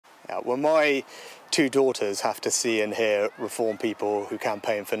When my two daughters have to see and hear Reform people who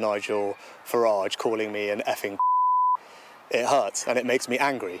campaign for Nigel Farage calling me an effing it hurts and it makes me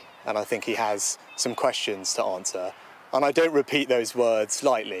angry, and I think he has some questions to answer. And I don't repeat those words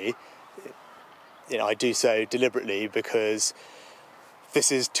lightly. I do so deliberately because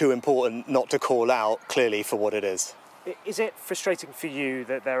this is too important not to call out clearly for what it is. Is it frustrating for you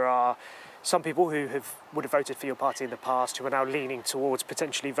that there are some people who would have voted for your party in the past who are now leaning towards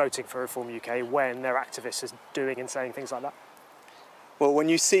potentially voting for Reform UK when their activists are doing and saying things like that? Well, when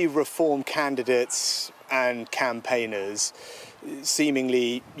you see Reform candidates and campaigners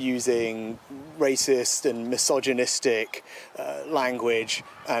seemingly using racist and misogynistic language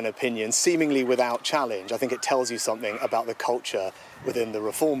and opinions, seemingly without challenge, I think it tells you something about the culture within the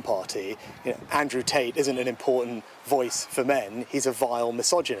Reform Party. Andrew Tate isn't an important voice for men, he's a vile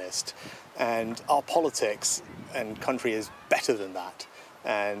misogynist. And our politics and country is better than that.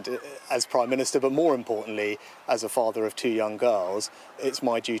 And as Prime Minister, but more importantly, as a father of two young girls, it's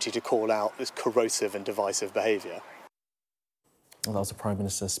my duty to call out this corrosive and divisive behaviour. Well, that was the Prime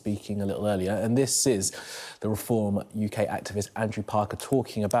Minister speaking a little earlier, and this is the Reform UK activist Andrew Parker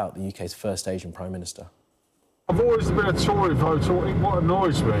talking about the UK's first Asian Prime Minister. I've always been a Tory voter. What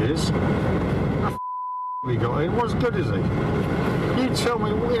annoys me is the he got in. What's good is he? You tell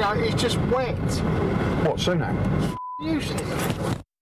me, he's just wet. What, Sunak? Useless.